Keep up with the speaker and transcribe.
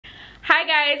Hi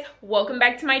guys, welcome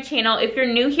back to my channel. If you're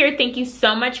new here, thank you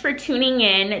so much for tuning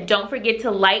in. Don't forget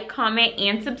to like, comment,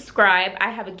 and subscribe. I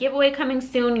have a giveaway coming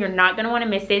soon. You're not gonna wanna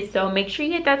miss it, so make sure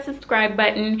you hit that subscribe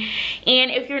button. And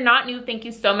if you're not new, thank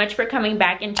you so much for coming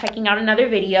back and checking out another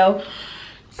video.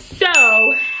 So,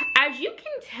 as you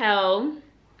can tell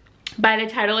by the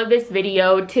title of this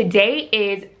video, today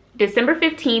is December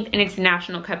 15th and it's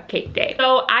National Cupcake Day.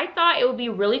 So I thought it would be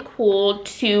really cool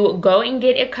to go and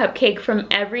get a cupcake from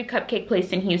every cupcake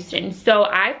place in Houston. So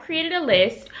I've created a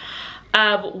list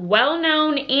of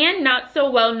well-known and not so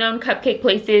well-known cupcake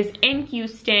places in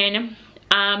Houston.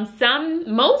 I've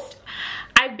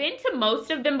been to most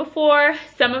of them before.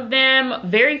 Some of them,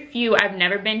 very few, I've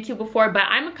never been to before, but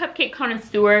I'm a cupcake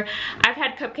connoisseur. I've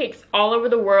had cupcakes all over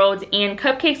the world and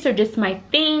cupcakes are just my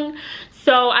thing.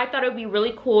 So I thought it would be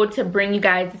really cool to bring you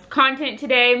guys this content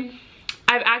today.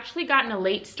 I've actually gotten a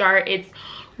late start. It's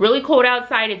really cold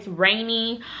outside, it's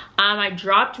rainy. I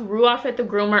dropped Rue off at the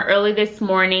groomer early this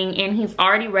morning and he's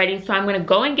already ready. So I'm gonna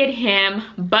go and get him,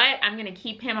 but I'm gonna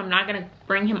keep him. I'm not gonna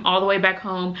bring him all the way back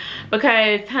home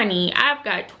because honey, I've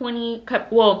got 20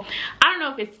 well, I don't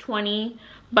know if it's 20,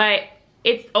 but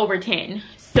it's over 10.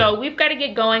 So we've gotta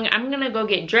get going. I'm gonna go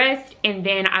get dressed and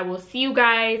then I will see you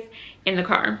guys in the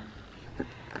car.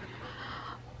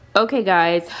 Okay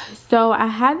guys, so I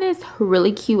had this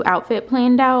really cute outfit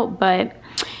planned out, but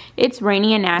it's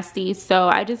rainy and nasty, so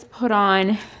I just put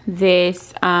on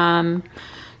this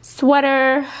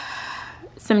sweater,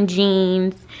 some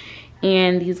jeans,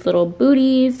 and these little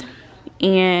booties,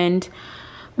 and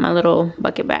my little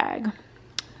bucket bag.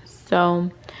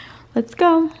 So let's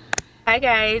go. Hi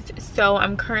guys, so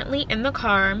I'm currently in the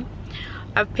car.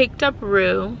 I've picked up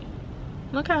Rue.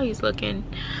 Look how he's looking.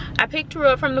 I picked Rue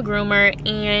up from the groomer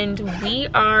and we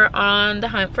are on the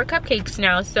hunt for cupcakes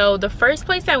now. So the first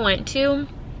place I went to,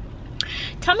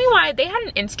 tell me why, they had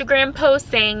an Instagram post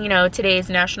saying, you know, today is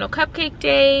National Cupcake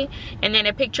Day, and then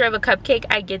a picture of a cupcake.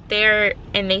 I get there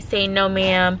and they say, no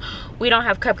ma'am, we don't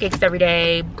have cupcakes every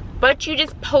day, but you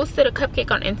just posted a cupcake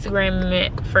on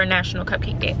Instagram for National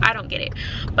Cupcake Day. I don't get it.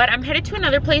 But I'm headed to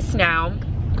another place now.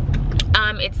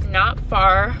 It's not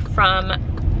far from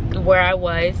where I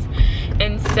was,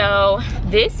 and so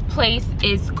this place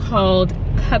is called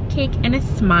Cupcake and a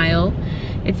Smile.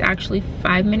 It's actually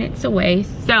 5 minutes away,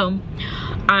 so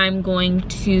I'm going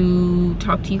to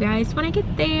talk to you guys when I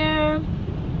get there.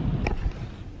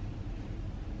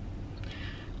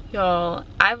 Y'all,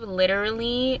 I've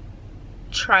literally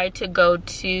tried to go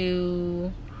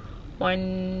to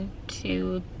three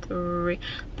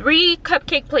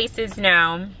cupcake places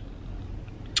now,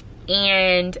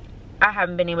 and I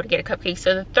haven't been able to get a cupcake.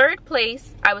 So the third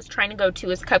place I was trying to go to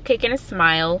is Cupcake and a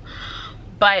Smile,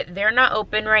 but they're not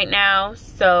open right now,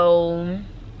 so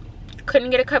couldn't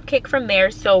get a cupcake from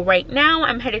there. So right now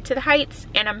I'm headed to the Heights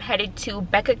and I'm headed to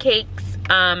Becca Cakes.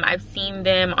 I've seen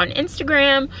them on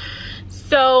Instagram,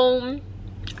 so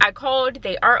I called.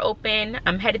 They are open.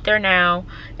 I'm headed there now.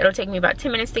 It'll take me about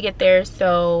 10 minutes to get there,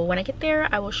 so when I get there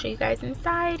I will show you guys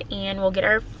inside and we'll get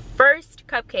our first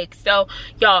cupcake. So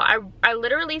y'all, I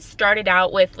literally started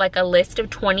out with like a list of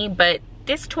 20, but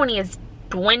this 20 is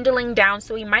dwindling down,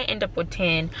 so we might end up with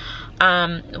 10.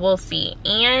 We'll see.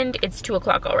 And it's 2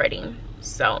 o'clock already,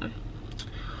 so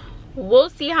we'll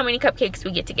see how many cupcakes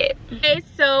we get to get. Okay,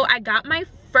 so I got my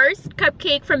first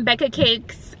cupcake from Becca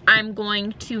Cakes. I'm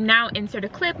going to now insert a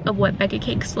clip of what Becca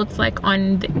Cakes looks like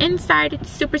on the inside. It's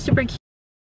super cute.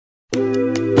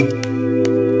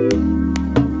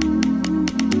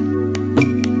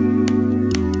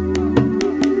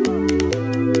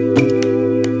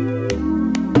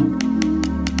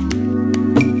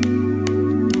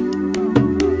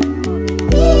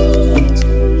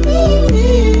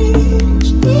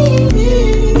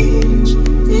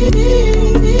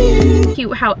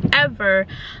 However,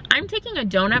 I'm taking a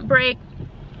donut break.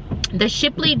 The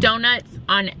Shipley's Donuts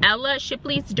on Ella,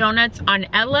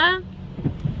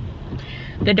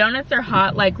 the donuts are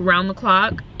hot like round the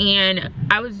clock, and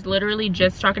I was literally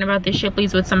just talking about the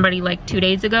Shipley's with somebody like 2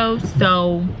 days ago,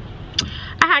 so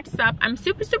I had to stop. I'm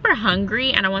super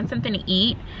hungry and I want something to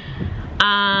eat.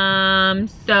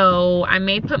 So I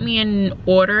may put me an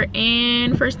order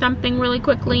in for something really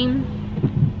quickly.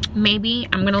 Maybe.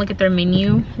 I'm gonna look at their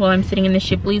menu while I'm sitting in the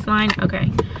Shipley's line.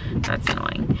 Okay, that's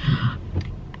annoying.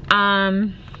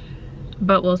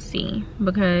 But we'll see,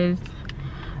 because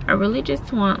I really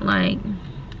just want like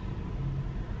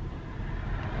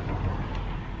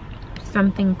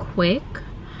something quick.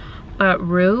 But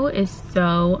Rue is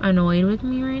so annoyed with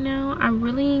me right now.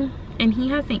 And he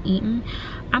hasn't eaten.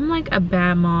 I'm like a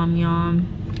bad mom, y'all.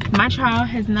 My child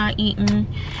has not eaten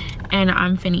and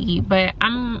I'm finna eat. But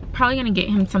I'm probably gonna get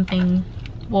him something,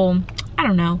 well, I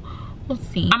don't know, we'll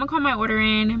see. I'm gonna call my order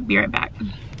in, be right back.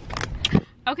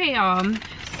 Okay, y'all,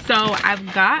 so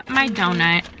I've got my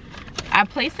donut. I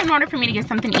placed an order for me to get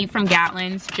something to eat from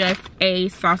Gatlin's, just a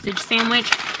sausage sandwich,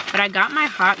 but I got my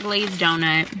hot glazed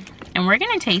donut, and we're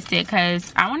gonna taste it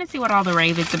because I want to see what all the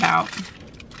rave is about.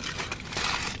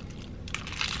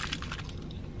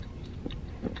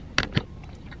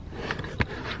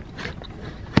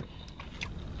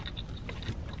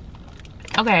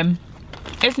 Okay,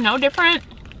 it's no different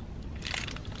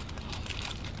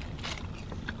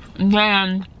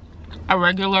than a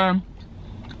regular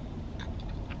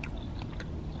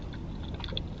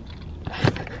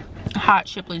hot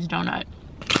Shipley's donut.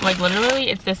 Like, literally,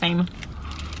 it's the same.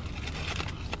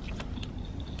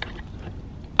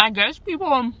 I guess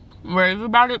people rave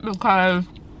about it because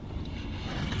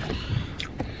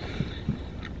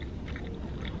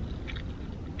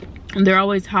they're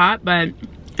always hot, but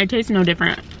it tastes no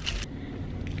different.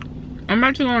 I'm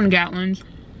about to go on Gatlin's.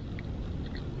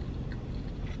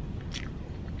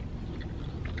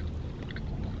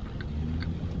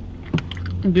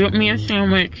 Get me a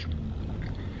sandwich.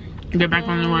 Get back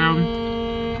on the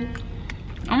road.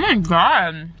 Oh my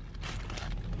god.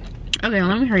 Okay,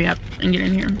 let me hurry up and get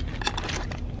in here.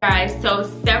 Guys, so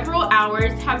several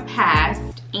hours have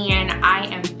passed and I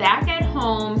am back at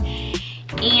home,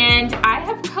 and I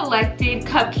have collected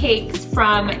cupcakes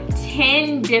from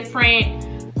 10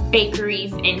 different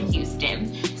bakeries in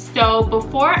Houston. So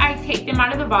before I take them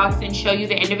out of the box and show you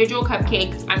the individual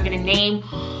cupcakes, I'm gonna name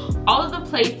all of the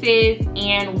places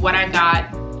and what I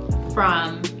got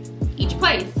from each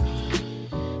place.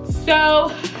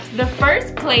 So the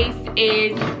first place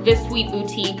is the Sweet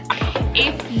Boutique.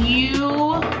 If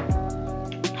you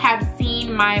have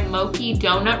seen my Mochi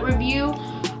donut review,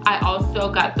 I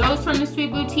also got those from the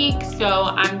Sweet Boutique, so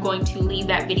I'm going to leave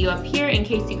that video up here in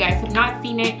case you guys have not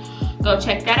seen it. Go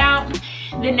check that out.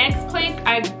 The next place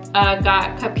I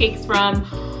got cupcakes from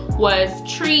was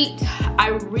Treat. I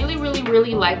really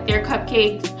like their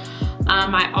cupcakes.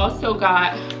 I also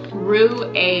got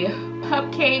Rue a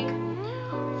cupcake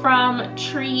from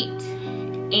Treat,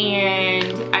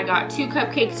 and I got 2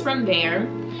 cupcakes from there.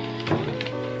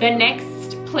 The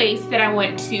next place that I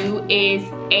went to is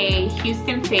a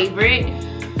Houston favorite,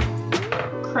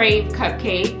 Crave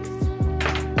Cupcakes.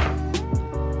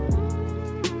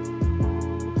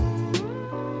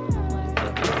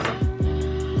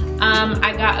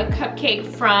 I got a cupcake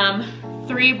from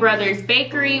Three Brothers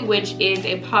Bakery, which is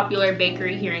a popular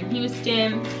bakery here in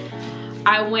Houston.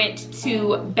 I went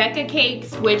to Becca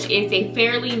Cakes, which is a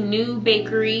fairly new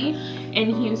bakery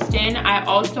in Houston. I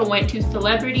also went to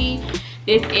Celebrity.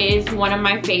 This is one of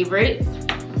my favorites.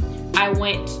 I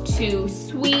went to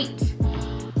Sweet.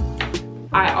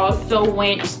 I also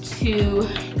went to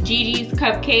Gigi's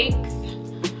Cupcakes.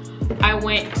 I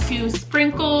went to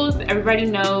Sprinkles. Everybody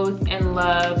knows and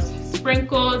loves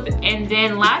Sprinkles. And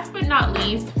then last but not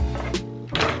least,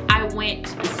 I went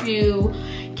to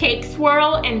Cake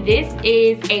Swirl, and this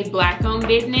is a Black-owned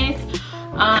business.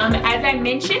 As I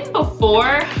mentioned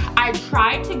before, I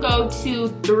tried to go to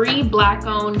 3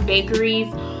 Black-owned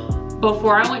bakeries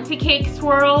before I went to Cake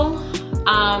Swirl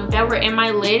that were in my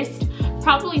list,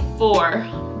 probably 4,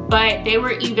 but they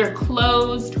were either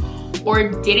closed or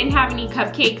didn't have any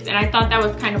cupcakes, and I thought that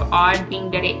was kind of odd being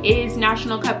that it is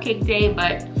National Cupcake Day,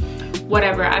 but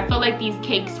whatever. I feel like these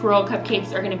Cake Swirl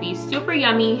cupcakes are gonna be super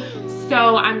yummy,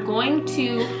 so I'm going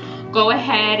to go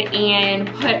ahead and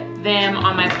put them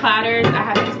on my platters. I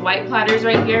have these white platters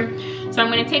right here, so I'm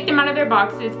gonna take them out of their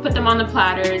boxes, put them on the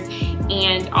platters,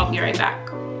 and I'll be right back.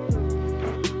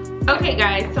 Okay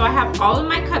guys, so I have all of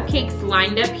my cupcakes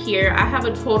lined up here. I have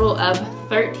a total of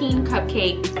 13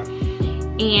 cupcakes,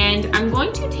 and I'm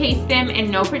going to taste them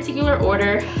in no particular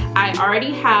order. I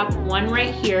already have one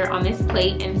right here on this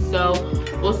plate, and so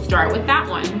we'll start with that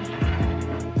one.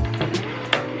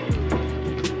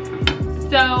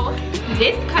 So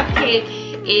this cupcake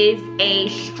is a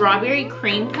strawberry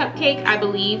cream cupcake, I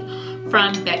believe,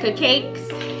 from Becca Cakes.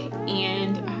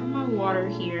 And I have my water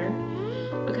here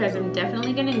because I'm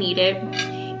definitely gonna need it.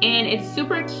 And it's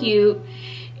super cute.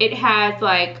 It has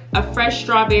like a fresh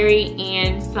strawberry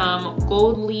and some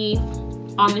gold leaf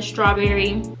on the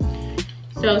strawberry.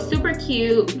 So super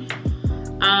cute.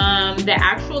 The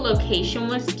actual location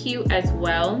was cute as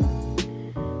well.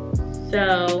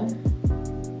 So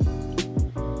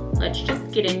let's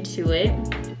just get into it.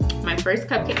 My first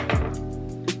cupcake.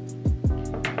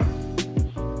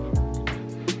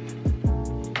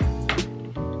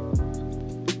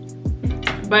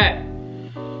 But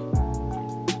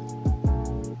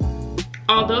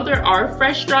although there are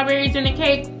fresh strawberries in the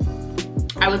cake,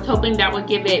 I was hoping that would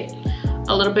give it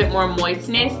a little bit more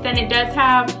moistness than it does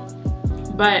have,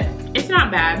 but it's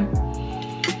not bad.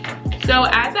 So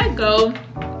as I go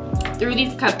through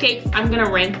these cupcakes, I'm gonna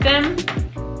rank them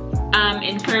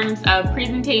in terms of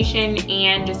presentation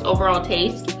and just overall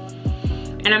taste.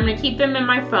 And I'm gonna keep them in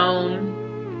my phone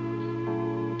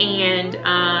and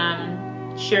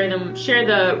share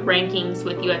the rankings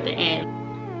with you at the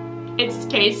end. It's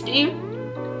tasty.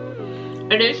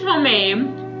 It is homemade,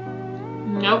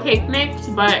 no cake mix,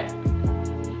 but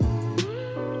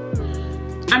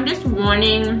I'm just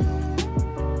wanting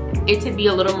it to be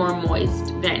a little more moist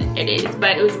than it is.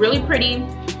 But it was really pretty.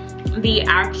 The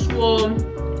actual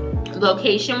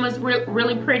location was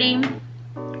really pretty,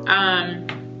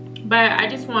 but I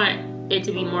just want it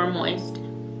to be more moist.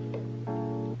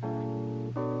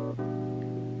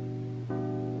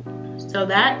 So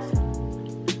that's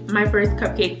my first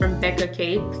cupcake from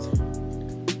Cupcakes.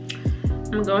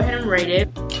 I'm gonna go ahead and rate it.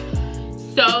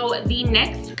 So the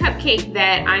next cupcake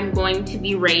that I'm going to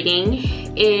be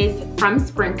rating is from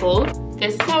Sprinkles.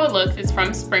 This is how it looks. It's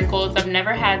from Sprinkles. I've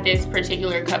never had this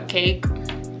particular cupcake.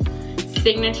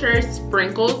 Signature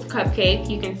Sprinkles cupcake.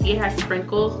 You can see it has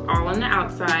sprinkles all on the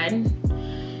outside.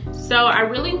 So I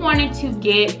really wanted to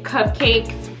get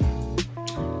cupcakes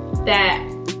that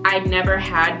I'd never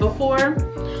had before,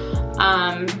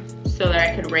 so that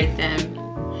I could rate them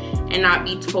and not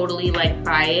be totally like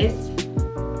biased,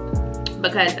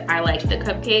 because I like the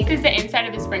cupcake. Because the inside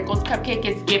of the Sprinkles cupcake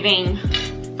is giving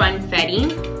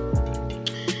funfetti.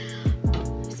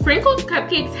 Sprinkles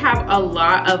cupcakes have a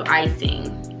lot of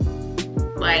icing,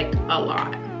 like a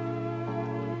lot.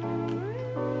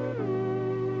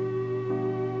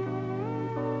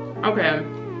 Okay.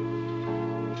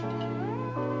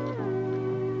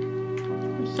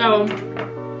 So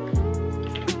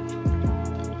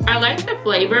I like the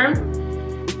flavor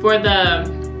for the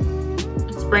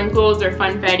sprinkles or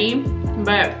funfetti,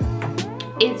 but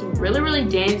it's really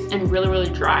dense and really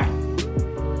dry.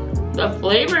 The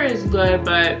flavor is good,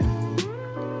 but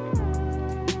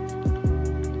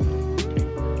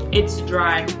it's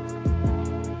dry.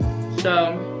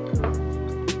 So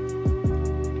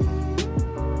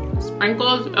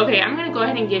Sprinkles, okay, I'm gonna go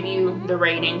ahead and give you the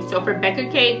rating. So for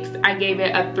Cupcakes, I gave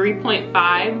it a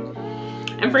 3.5.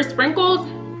 And for Sprinkles,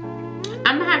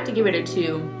 I'm gonna have to give it a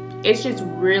 2. It's just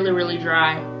really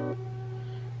dry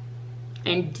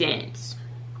and dense.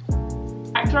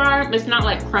 Not dry, it's not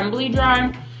like crumbly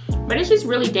dry, but it's just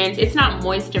really dense. It's not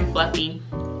moist and fluffy.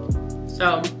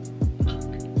 So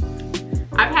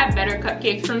I've had better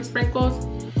cupcakes from Sprinkles,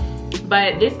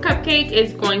 but this cupcake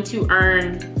is going to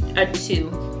earn a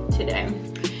 2 today.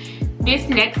 This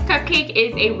next cupcake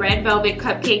is a red velvet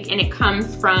cupcake, and it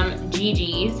comes from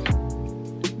Gigi's.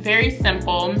 Very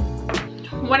simple.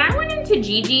 When I went into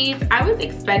Gigi's, I was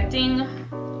expecting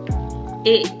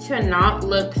it to not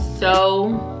look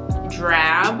so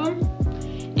drab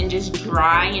and just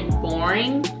dry and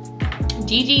boring.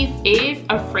 Gigi's is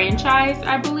a franchise,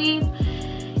 I believe,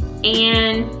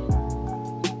 and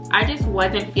I just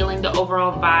wasn't feeling the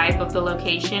overall vibe of the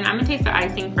location. I'm gonna taste the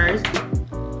icing first.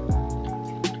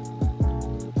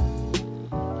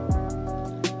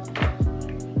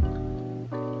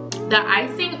 The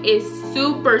icing is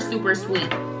super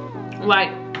sweet.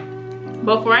 Like,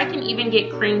 before I can even get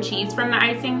cream cheese from the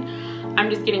icing, I'm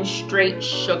just getting straight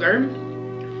sugar.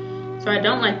 So I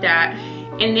don't like that.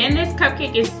 And then this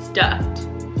cupcake is stuffed.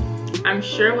 I'm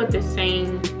sure what this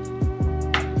saying,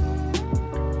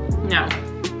 no.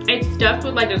 It's stuffed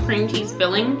with like a cream cheese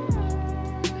filling.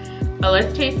 But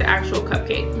let's taste the actual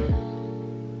cupcake.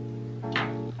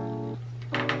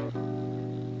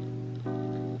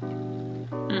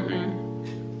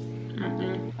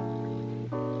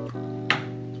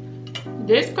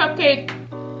 This cupcake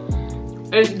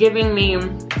is giving me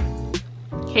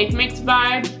cake mix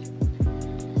vibes.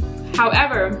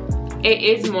 However, it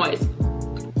is moist.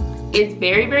 It's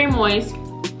very moist,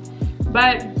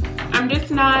 but I'm just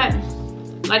not,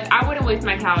 like, I wouldn't waste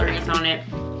my calories on it.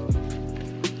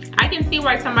 I can see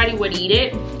why somebody would eat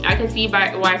it. I can see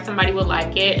why somebody would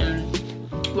like it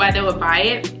and why they would buy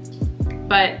it.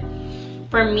 But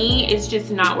for me, it's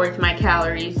just not worth my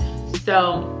calories.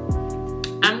 So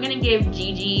I'm gonna give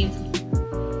Gigi's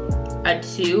a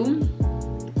 2.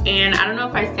 And I don't know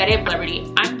if I said it, but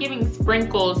I'm giving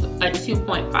Sprinkles a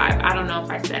 2.5. I don't know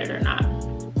if I said it or not.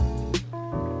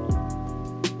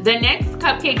 The next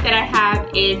cupcake that I have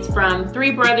is from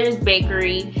Three Brothers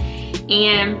Bakery,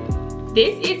 and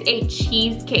this is a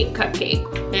cheesecake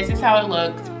cupcake. This is how it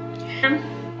looks.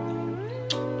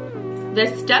 The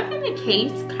stuff in the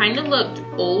case kind of looked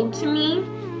old to me,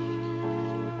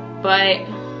 but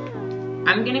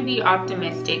I'm gonna be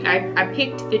optimistic. I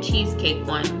picked the cheesecake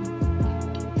one.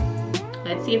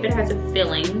 Let's see if it has a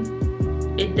filling.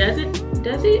 It doesn't,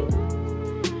 does it?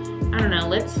 I don't know,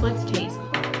 let's taste.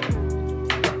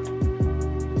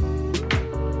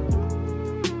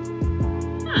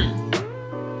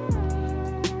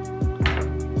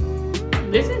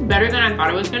 This is better than I thought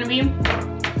it was gonna be.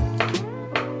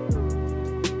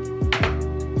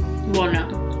 Well, no.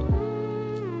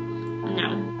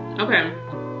 Okay.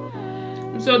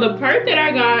 So the part that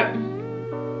I got,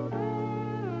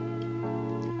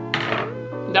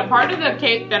 the part of the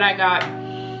cake that I got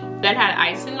that had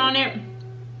icing on it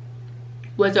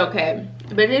was okay.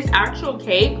 But this actual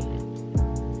cake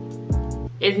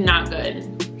is not good.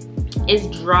 It's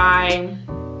dry.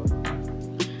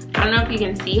 I don't know if you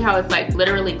can see how it's like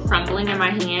literally crumbling in my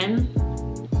hand.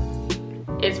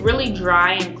 It's really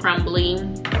dry and crumbly.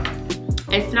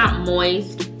 It's not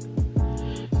moist.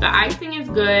 The icing is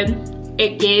good.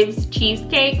 It gives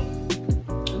cheesecake,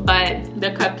 but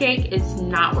the cupcake is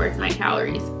not worth my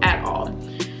calories at all.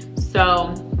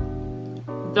 So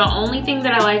the only thing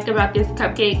that I liked about this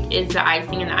cupcake is the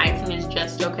icing, and the icing is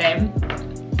just okay.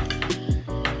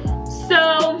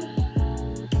 So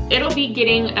it'll be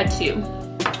getting a 2.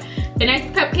 The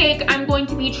next cupcake I'm going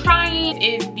to be trying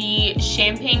is the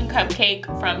champagne cupcake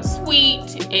from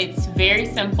Sweet. It's very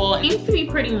simple. It seems to be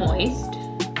pretty moist.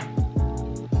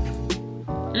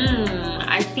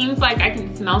 It seems like I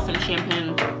can smell some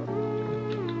champagne.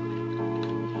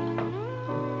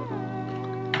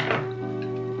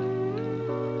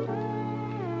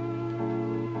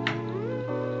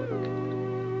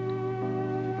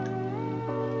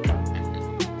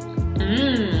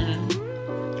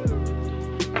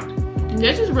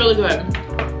 This is really good.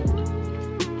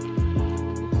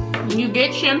 You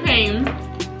get champagne.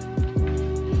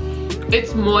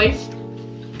 It's moist.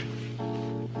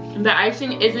 The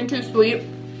icing isn't too sweet.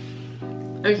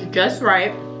 It's just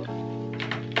right.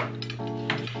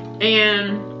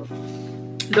 And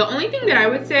the only thing that I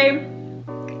would say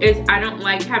is I don't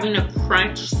like having a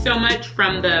crunch so much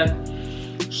from the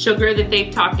sugar that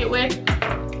they've topped it with.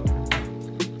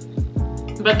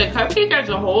 But the cupcake as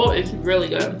a whole is really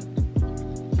good.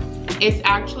 It's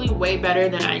actually way better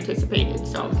than I anticipated,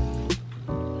 so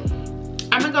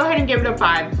I'm gonna go ahead and give it a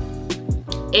 5.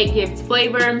 It gives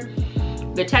flavor,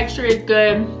 the texture is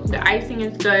good, the icing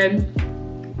is good.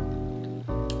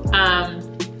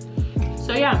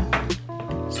 So yeah,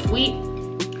 Sweet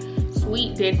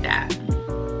did that.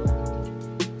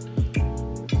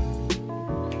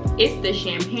 It's the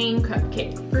champagne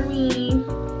cupcake for me.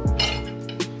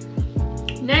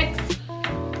 Next,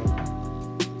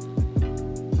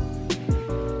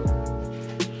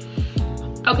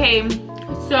 okay,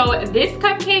 so this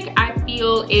cupcake I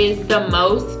feel is the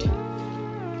most,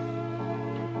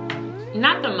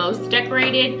 not the most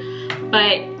decorated,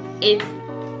 but it's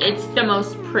the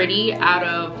most pretty out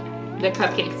of the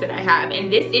cupcakes that I have.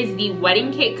 And this is the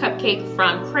wedding cake cupcake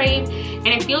from Crave, and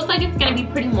it feels like it's gonna be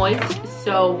pretty moist,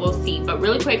 so we'll see. But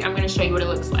really quick, I'm gonna show you what it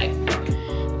looks like.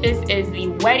 This is the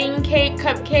wedding cake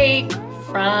cupcake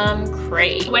from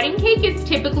Crave. Wedding cake is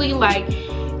typically like,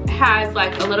 has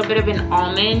like a little bit of an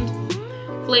almond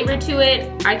flavor to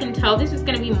it. I can tell this is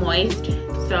gonna be moist,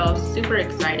 so super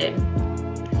excited.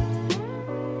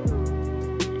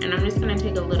 And I'm just gonna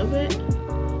take a little bit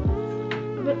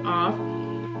of it off.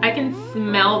 I can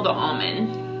smell the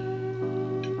almond.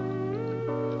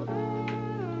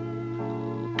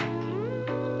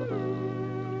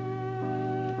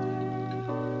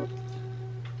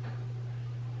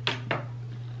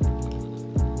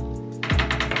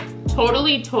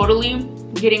 Totally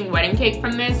getting wedding cake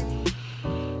from this.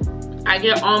 I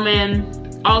get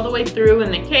almond all the way through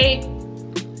in the cake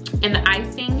and the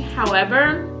icing.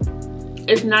 However,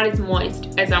 it's not as moist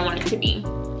as I want it to be.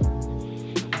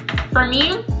 For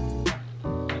me,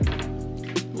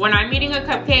 when I'm eating a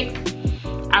cupcake,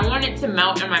 I want it to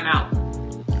melt in my mouth.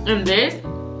 And this,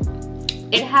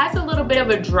 it has a little bit of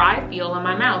a dry feel in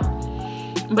my mouth,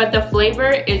 but the flavor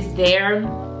is there.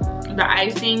 The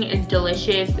icing is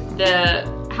delicious.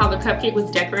 How the cupcake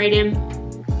was decorated,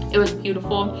 it was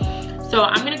beautiful. So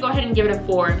I'm gonna go ahead and give it a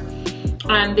 4.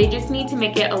 They just need to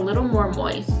make it a little more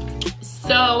moist.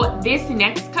 So this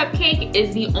next cupcake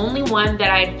is the only one that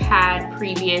I've had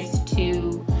previous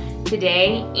to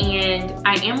today, and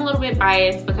I am a little bit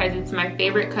biased because it's my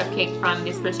favorite cupcake from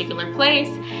this particular place.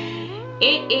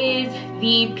 It is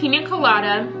the pina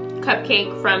colada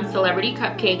cupcake from Celebrity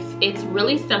Cupcakes. It's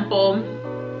really simple.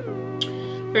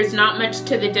 There's not much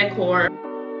to the decor.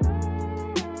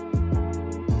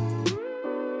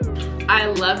 I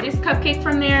love this cupcake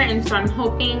from there, and so I'm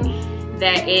hoping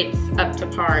that it's up to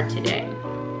par today.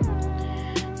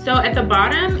 So at the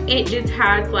bottom, it just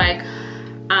has like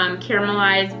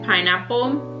caramelized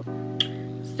pineapple.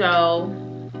 So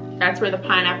that's where the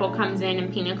pineapple comes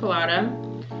in pina colada.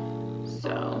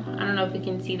 So I don't know if you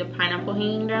can see the pineapple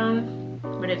hanging down,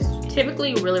 but it's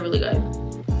typically really, really good.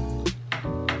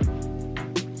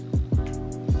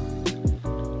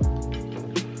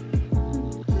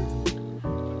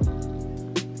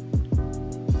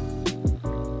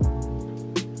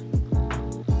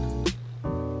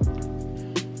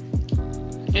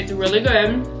 It's really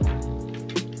good.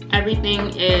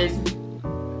 Everything is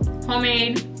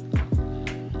homemade.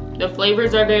 The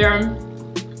flavors are there.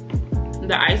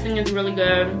 The icing is really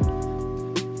good.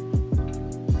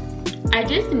 I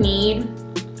just need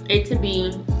it to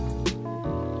be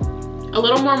a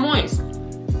little more moist.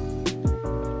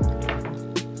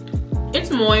 It's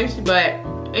moist, but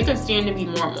it could stand to be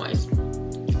more moist.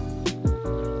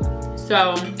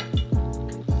 So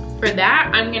for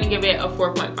that, I'm gonna give it a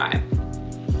 4.5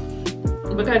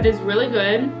 because it's really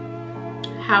good.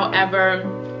 However,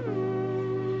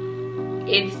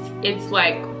 it's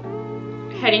like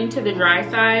heading to the dry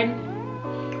side,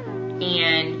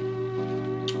 and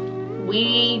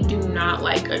we do not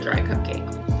like a dry cupcake.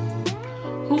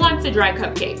 Who wants a dry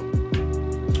cupcake?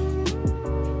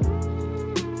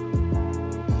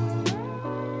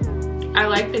 I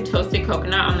like the toasted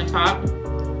coconut on the top,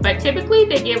 but typically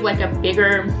they give like a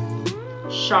bigger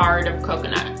shard of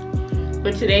coconut,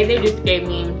 but today they just gave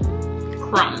me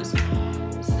crumbs.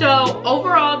 So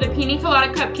overall, the pina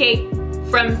colada cupcake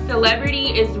from Celebrity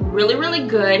is really, really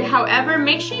good. However,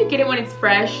 make sure you get it when it's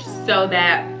fresh so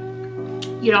that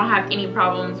you don't have any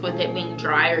problems with it being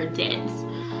dry or dense.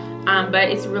 But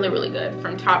it's really, really good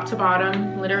from top to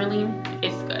bottom. Literally,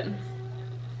 it's good.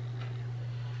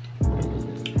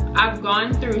 I've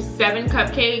gone through 7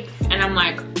 cupcakes and I'm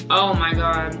like, oh my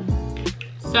God.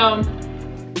 So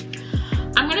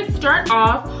I'm gonna start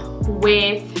off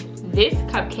with this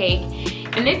cupcake.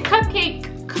 And this cupcake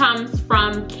comes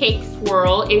from Cake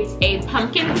Swirl. It's a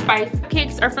pumpkin spice.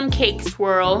 Cupcakes are from Cake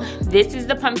Swirl. This is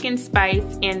the pumpkin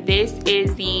spice, and this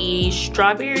is the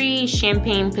strawberry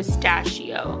champagne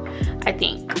pistachio, I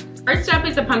think. First up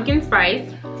is the pumpkin spice.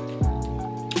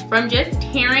 From just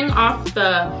tearing off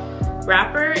the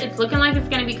wrapper, it's looking like it's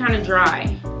gonna be kind of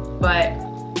dry, but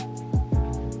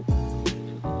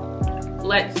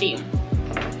let's see.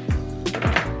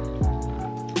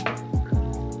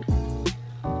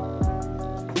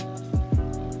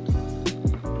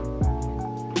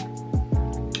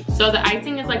 So the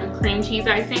icing is like a cream cheese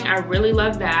icing. I really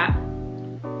love that.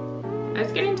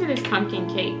 Let's get into this pumpkin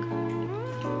cake.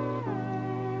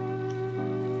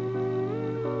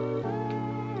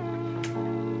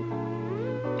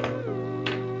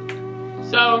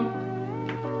 So,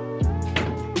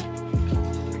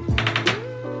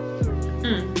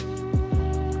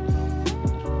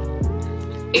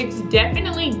 it's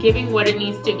definitely giving what it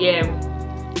needs to give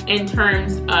in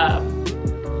terms of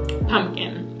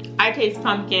pumpkin. I taste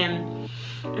pumpkin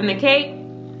in the cake.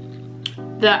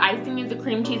 The icing is a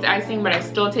cream cheese icing, but I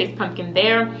still taste pumpkin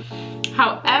there.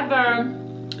 However,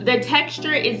 the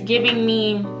texture is giving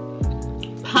me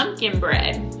pumpkin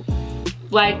bread.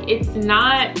 Like, it's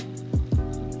not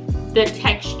the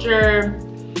texture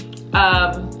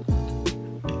of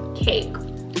cake.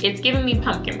 It's giving me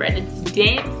pumpkin bread. It's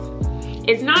dense.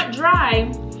 It's not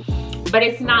dry, but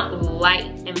it's not light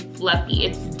and fluffy.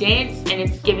 It's dense and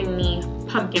it's giving me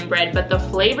pumpkin bread, but the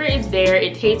flavor is there.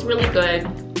 It tastes really good.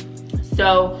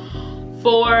 So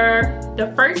for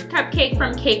the first cupcake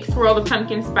from Cake Swirl, the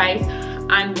pumpkin spice,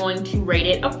 I'm going to rate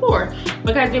it a 4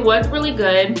 because it was really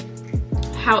good.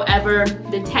 However,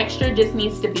 the texture just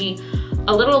needs to be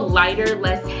a little lighter,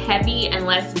 less heavy, and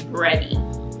less bready,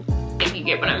 if you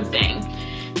get what I'm saying.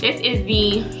 This is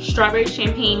the strawberry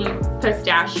champagne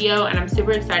pistachio, and I'm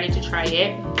super excited to try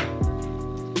it.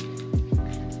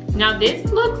 Now this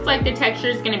looks like the texture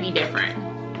is gonna be different.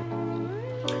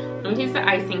 Let me taste the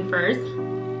icing first.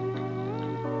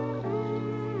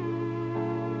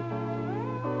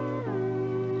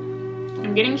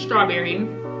 I'm getting strawberry.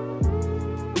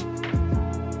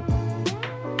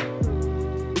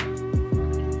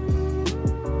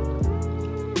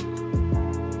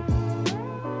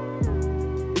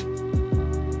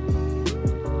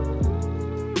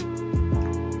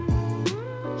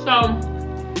 So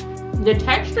the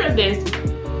texture of this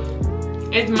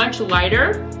is much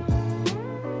lighter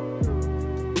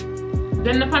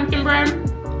than the pumpkin bread,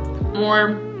 more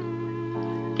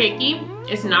cakey.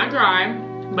 It's not dry,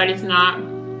 but it's not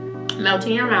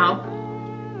melting in your mouth.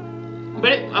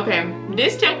 But okay,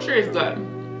 this texture is good.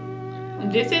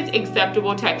 This is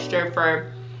acceptable texture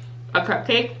for a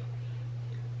cupcake.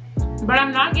 but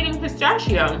I'm not getting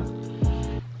pistachio.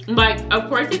 Like, of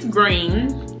course it's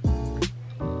green.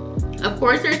 Of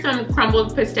course there's some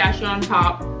crumbled pistachio on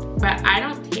top, but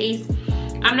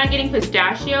I'm not getting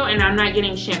pistachio and I'm not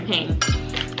getting champagne.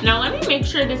 Now let me make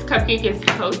sure this cupcake is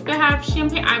supposed to have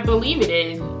champagne. I believe it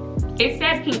is. It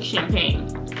said pink champagne,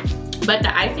 but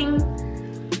the icing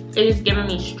is giving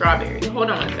me strawberry. Hold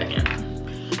on 1 second.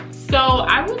 So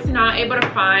I was not able to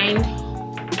find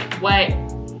what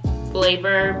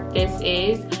flavor this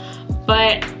is,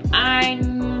 but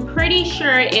I'm pretty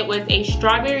sure it was a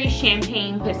strawberry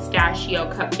champagne pistachio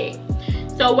cupcake.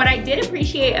 So what I did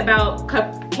appreciate about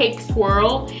Cupcake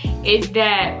Swirl is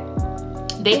that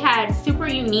they had super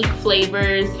unique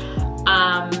flavors,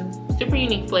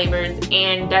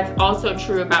 and that's also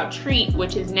true about Treat,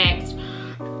 which is next.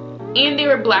 And they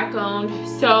were Black owned,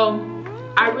 so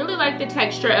I really like the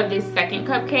texture of this second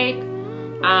cupcake,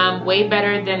 way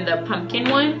better than the pumpkin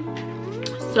one.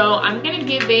 So I'm gonna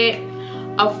give it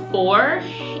a 4,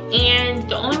 and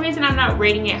the only reason I'm not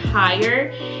rating it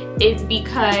higher is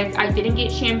because I didn't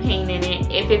get champagne in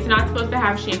it. If it's not supposed to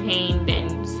have champagne,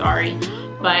 then sorry,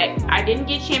 but I didn't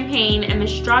get champagne, and the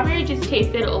strawberry just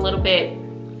tasted a little bit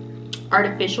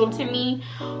artificial to me.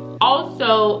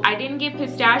 Also, I didn't get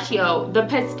pistachio. The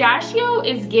pistachio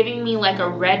is giving me like a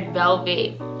red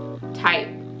velvet type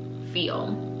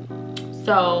feel.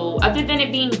 So other than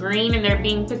it being green and there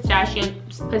being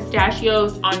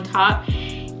pistachios on top,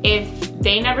 if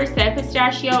they never said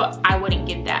pistachio, I wouldn't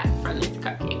get that from this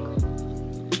cupcake.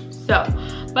 So,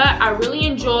 but I really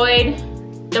enjoyed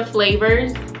the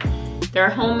flavors. They're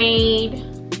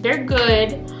homemade, they're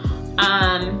good.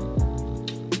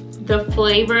 The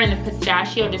flavor and the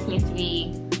pistachio just needs to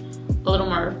be a little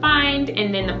more refined,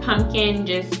 and then the pumpkin,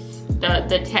 just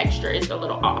the texture is a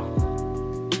little off.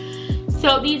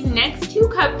 So these next 2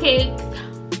 cupcakes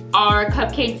are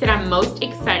cupcakes that I'm most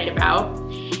excited about,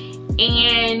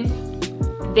 and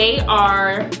they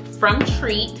are from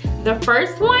Treat. The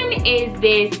first one is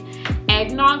this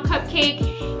eggnog cupcake,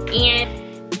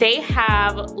 and they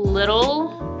have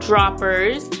little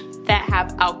droppers that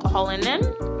have alcohol in them.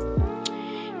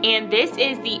 And this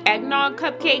is the eggnog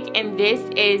cupcake, and this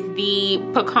is the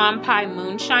pecan pie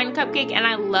moonshine cupcake. And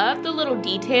I love the little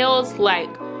details, like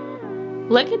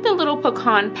look at the little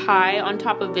pecan pie on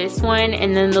top of this one,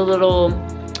 and then the little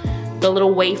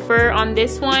wafer on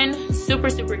this one. Super,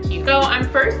 super cute. So I'm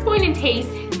first going to taste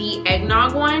the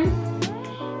eggnog one,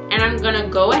 and I'm gonna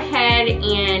go ahead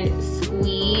and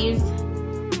squeeze.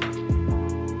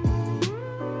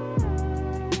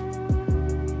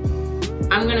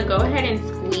 I'm gonna go ahead and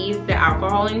squeeze the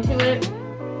alcohol into it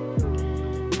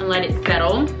and let it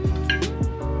settle.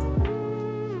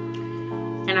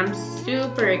 And I'm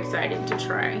super excited to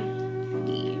try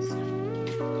these.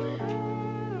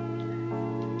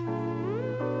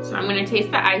 So I'm gonna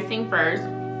taste the icing first.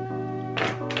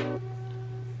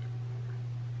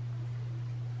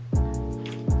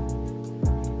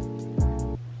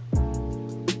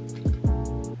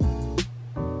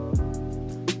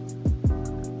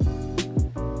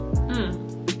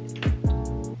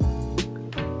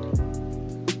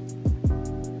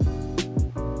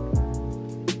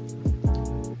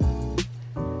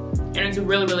 And it's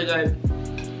really, really good.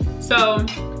 So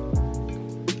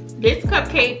this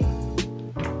cupcake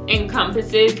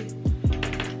encompasses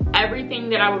everything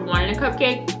that I would want in a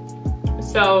cupcake.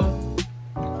 So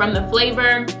from the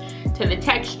flavor to the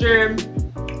texture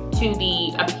to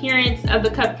the appearance of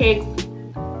the cupcake,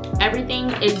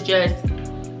 everything is just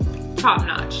top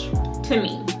notch to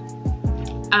me.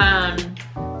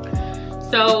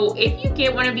 So if you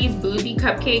get one of these boozy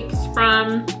cupcakes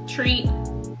from Treat,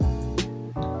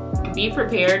 be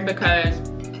prepared because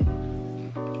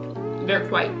they're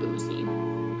quite boozy,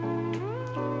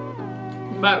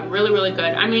 but really, really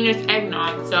good. I mean, it's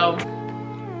eggnog. So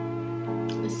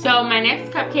my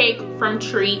next cupcake from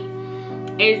Treat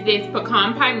is this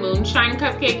pecan pie moonshine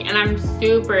cupcake, and I'm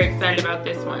super excited about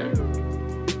this one.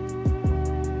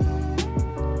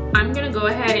 I'm gonna go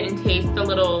ahead and taste the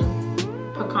little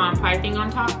pecan pie thing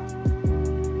on top.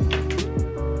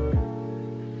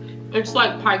 It's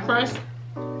like pie crust.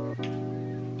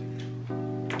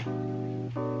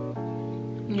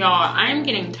 Y'all, I'm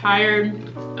getting tired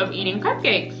of eating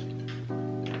cupcakes.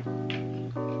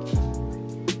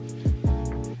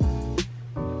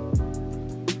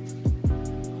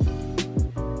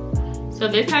 So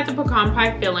this has a pecan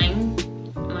pie filling.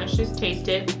 Let's just taste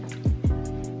it.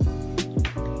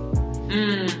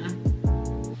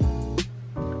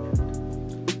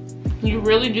 You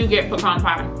really do get pecan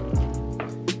pie.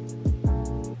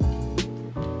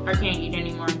 I can't eat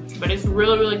anymore, but it's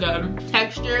really, really good.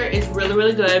 Texture is really,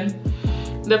 really good.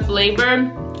 The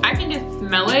flavor I can just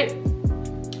smell it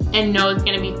and know it's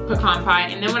gonna be pecan pie.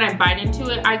 And then when I bite into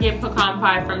it, I get pecan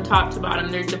pie from top to bottom.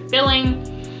 There's the filling,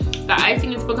 the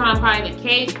icing is pecan pie, the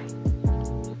cake,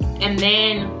 and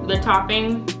then the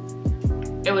topping.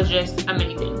 It was just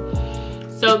amazing.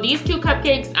 So these two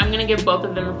cupcakes, I'm gonna give both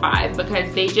of them a 5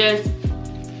 because they just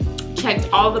checked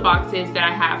all the boxes that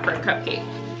I have for a cupcake.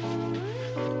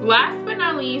 Last but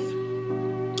not least,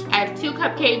 I have 2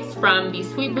 cupcakes from the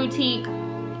Sweet Boutique,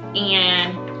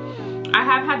 and I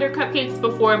have had their cupcakes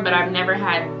before, but I've never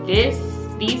had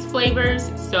these flavors,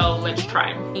 so let's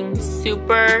try.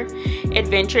 Super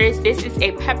adventurous. This is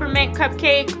a peppermint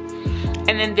cupcake,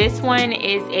 and then this one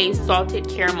is a salted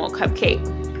caramel cupcake.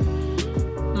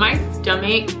 My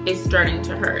stomach is starting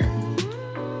to hurt.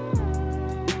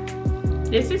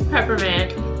 This is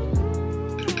peppermint,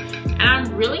 and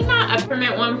I'm really not a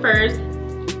peppermint one first.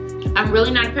 I'm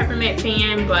really not a peppermint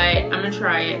fan, but I'm gonna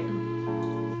try it.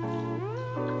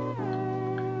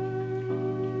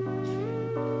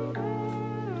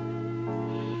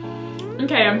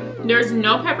 Okay, there's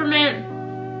no peppermint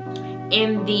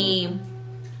in the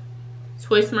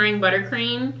Swiss meringue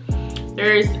buttercream.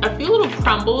 There's a few little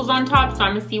crumbles on top, so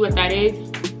I'm gonna see what that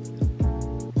is.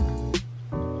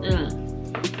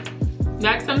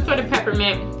 That's some sort of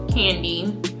peppermint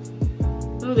candy.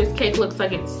 Ooh, this cake looks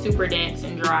like it's super dense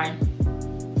and dry.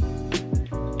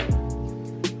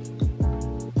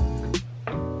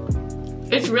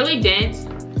 It's really dense.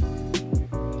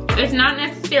 It's not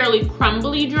necessarily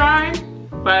crumbly dry,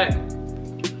 but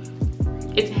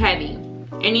it's heavy.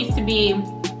 It needs to be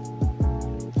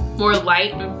more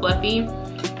light and fluffy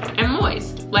and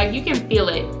moist. Like, you can feel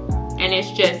it, and it's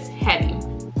just heavy.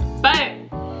 But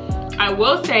I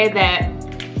will say that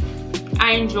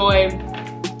I enjoy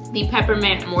the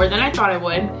peppermint more than I thought I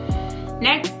would.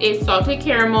 Next is salted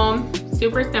caramel,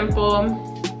 super simple.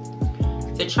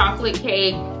 It's a chocolate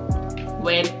cake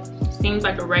with, seems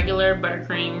like a regular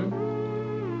buttercream.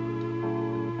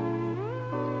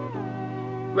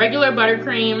 Regular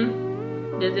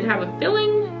buttercream. Does it have a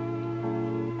filling?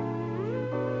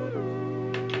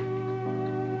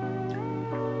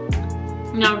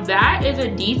 Now that is a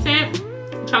decent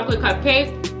chocolate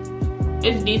cupcake.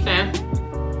 It's decent.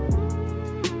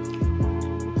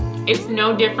 It's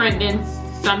no different than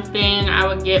something I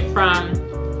would get from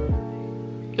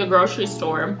the grocery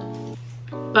store.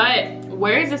 But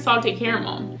where is the salted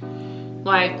caramel?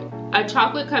 Like, a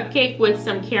chocolate cupcake with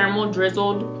some caramel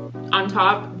drizzled on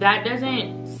top, that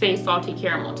doesn't say salted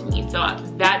caramel to me. So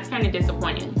that's kind of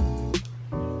disappointing.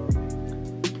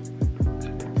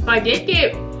 So I did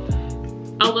get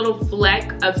a little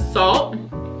fleck of salt,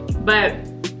 but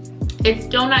it's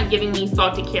still not giving me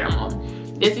salted caramel.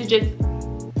 This is just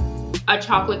a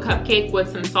chocolate cupcake with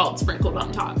some salt sprinkled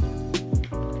on top.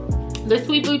 The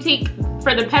Sweet Boutique,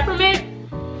 for the peppermint,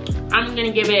 I'm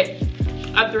gonna give it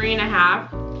a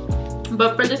 3.5.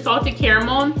 But for the salted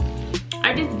caramel,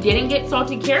 I just didn't get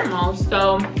salted caramel,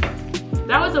 so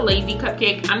that was a lazy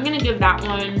cupcake. I'm gonna give that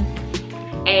one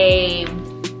a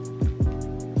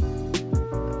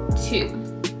 2.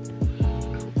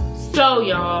 So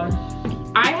y'all,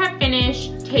 I have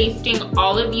finished tasting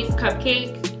all of these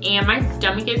cupcakes and my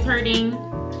stomach is hurting.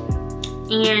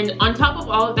 And on top of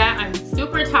all of that, I'm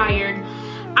super tired.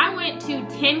 I went to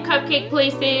 10 cupcake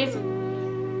places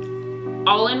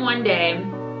all in one day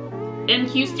in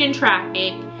Houston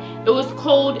traffic. It was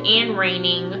cold and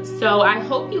raining. So I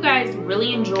hope you guys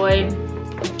really enjoyed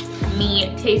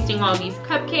me tasting all these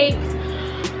cupcakes.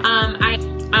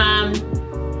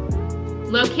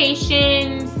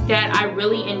 Locations that I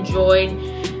really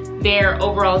enjoyed their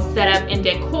overall setup and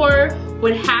decor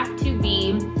would have to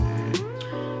be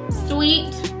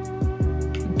Sweet.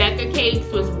 Becca Cakes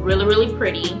was really, really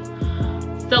pretty.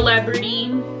 Celebrity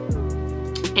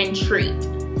and Treat.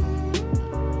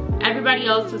 Everybody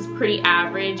else was pretty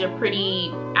average, a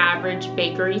pretty average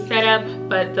bakery setup,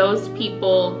 but those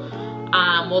people,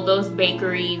 well, those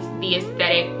bakeries, the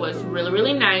aesthetic was really,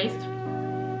 really nice.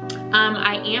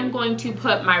 I am going to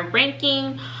put my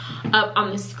ranking up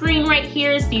on the screen right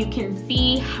here so you can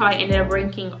see how I ended up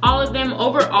ranking all of them.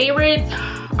 Overall, favorites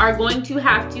are going to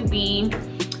have to be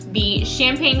the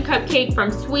champagne cupcake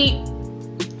from Sweet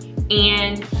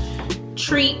and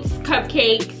Treats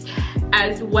cupcakes,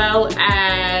 as well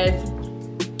as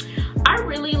I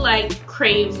really liked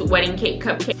Crave's wedding cake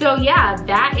cupcake. So yeah,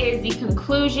 that is the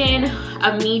conclusion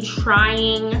of me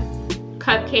trying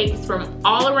cupcakes from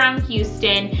all around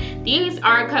Houston. These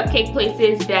are cupcake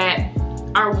places that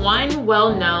are, one,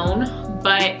 well known,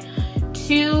 but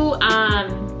two,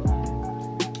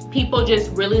 people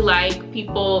just really like.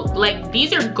 People like,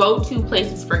 these are go-to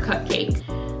places for cupcakes.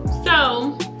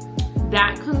 So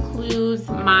that concludes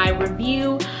my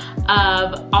review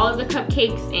of all of the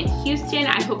cupcakes in Houston.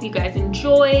 I hope you guys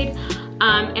enjoyed.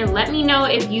 And let me know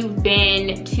if you've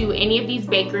been to any of these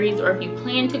bakeries or if you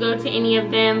plan to go to any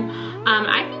of them.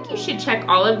 I think you should check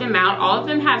all of them out. All of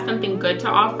them have something good to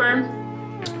offer.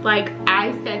 Like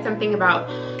I said something about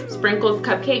Sprinkles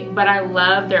Cupcake, but I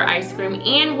love their ice cream.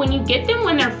 And when you get them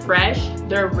when they're fresh,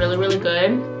 they're really, really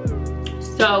good.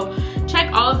 So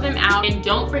check all of them out, and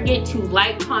don't forget to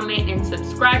like, comment, and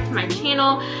subscribe to my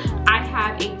channel. I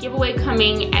have a giveaway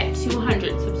coming at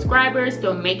 200 subscribers,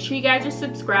 so make sure you guys are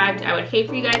subscribed. I would hate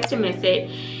for you guys to miss it,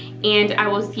 and I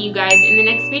will see you guys in the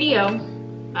next video.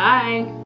 Bye.